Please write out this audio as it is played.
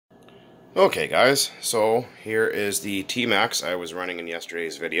Okay guys, so here is the Tmaxx I was running in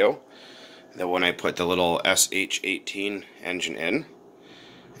yesterday's video. The one I put the little SH18 engine in.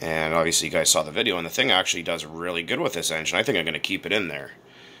 And obviously you guys saw the video, and the thing actually does really good with this engine. I think I'm going to keep it in there.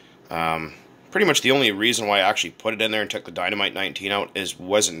 Pretty much the only reason why I actually put it in there and took the Dynamite 19 out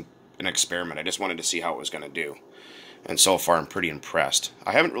wasn't an experiment. I just wanted to see how it was going to do. And so far I'm pretty impressed.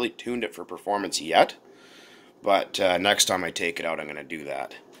 I haven't really tuned it for performance yet, but next time I take it out I'm going to do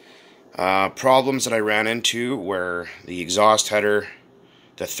that. Problems that I ran into where the exhaust header,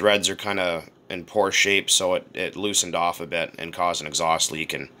 the threads are kind of in poor shape, so it loosened off a bit and caused an exhaust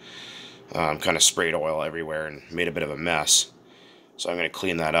leak, and kind of sprayed oil everywhere and made a bit of a mess. So I'm going to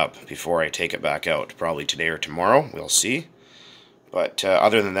clean that up before I take it back out, probably today or tomorrow, we'll see. But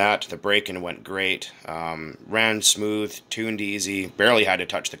other than that, the braking went great, ran smooth, tuned easy, barely had to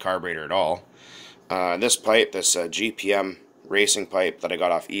touch the carburetor at all. This pipe, this GPM racing pipe that I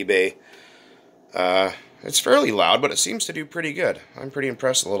got off eBay, it's fairly loud, but it seems to do pretty good. I'm pretty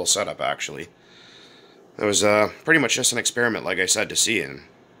impressed with the little setup, actually. It was pretty much just an experiment, like I said, to see, and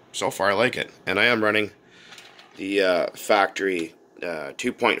so far I like it. And I am running the factory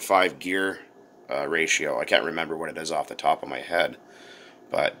 2.5 gear ratio. I can't remember what it is off the top of my head,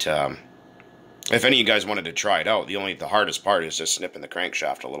 but if any of you guys wanted to try it out, the hardest part is just snipping the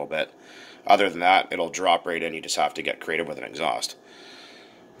crankshaft a little bit. Other than that, it'll drop right in. You just have to get creative with an exhaust.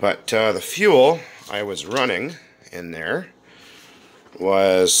 But the fuel I was running in there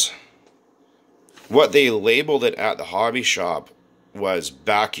was what they labeled it at the hobby shop was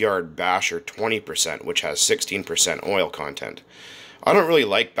Backyard Basher 20%, which has 16% oil content. I don't really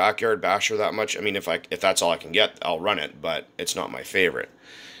like Backyard Basher that much. I mean, if that's all I can get, I'll run it, but it's not my favorite.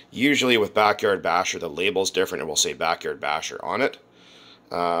 Usually with Backyard Basher, the label's different. It will say Backyard Basher on it.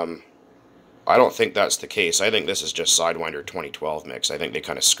 I don't think that's the case. I think this is just Sidewinder 2012 mix. I think they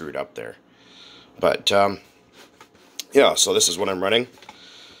kind of screwed up there. But, yeah, so this is what I'm running.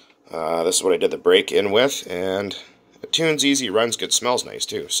 This is what I did the brake in with, and it tunes easy, runs good, smells nice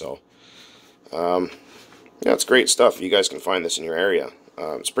too. So, yeah, it's great stuff. You guys can find this in your area.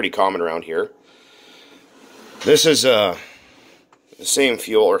 It's pretty common around here. This is the same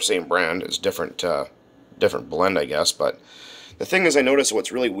fuel or same brand. It's different blend, I guess, but the thing is, I noticed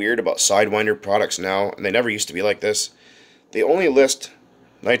what's really weird about Sidewinder products now, and they never used to be like this, they only list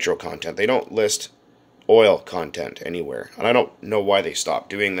nitro content. They don't list oil content anywhere. And I don't know why they stopped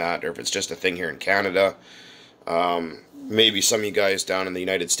doing that, or if it's just a thing here in Canada. Maybe some of you guys down in the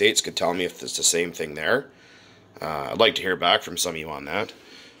United States could tell me if it's the same thing there. I'd like to hear back from some of you on that.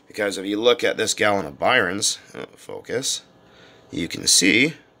 Because if you look at this gallon of Byron's, focus, you can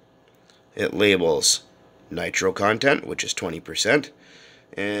see it labels nitro content, which is 20%,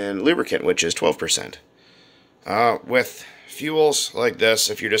 and lubricant, which is 12%. With fuels like this,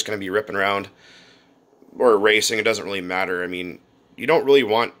 if you're just going to be ripping around or racing, it doesn't really matter. I mean, you don't really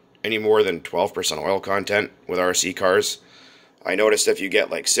want any more than 12% oil content with RC cars. I noticed if you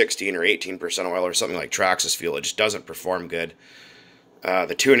get like 16 or 18% oil or something like Traxxas fuel, it just doesn't perform good.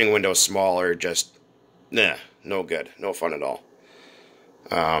 The tuning window's smaller, just, no good, no fun at all.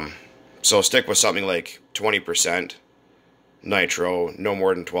 So stick with something like 20% nitro, no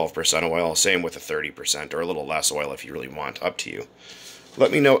more than 12% oil. Same with the 30% or a little less oil if you really want. Up to you.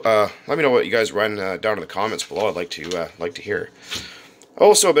 Let me know. Let me know what you guys run down in the comments below. I'd like to hear.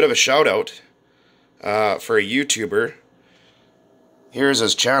 Also, a bit of a shout out for a YouTuber. Here's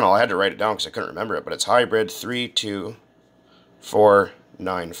his channel. I had to write it down because I couldn't remember it, but it's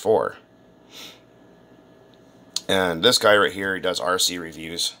hybrid32494. And this guy right here, he does RC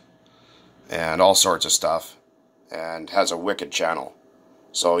reviews and all sorts of stuff, and has a wicked channel.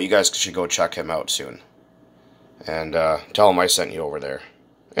 So you guys should go check him out soon. And tell him I sent you over there.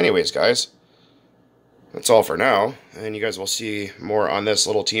 Anyways, guys, that's all for now, and you guys will see more on this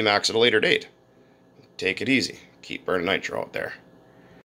little Tmaxx at a later date. Take it easy. Keep burning nitro out there.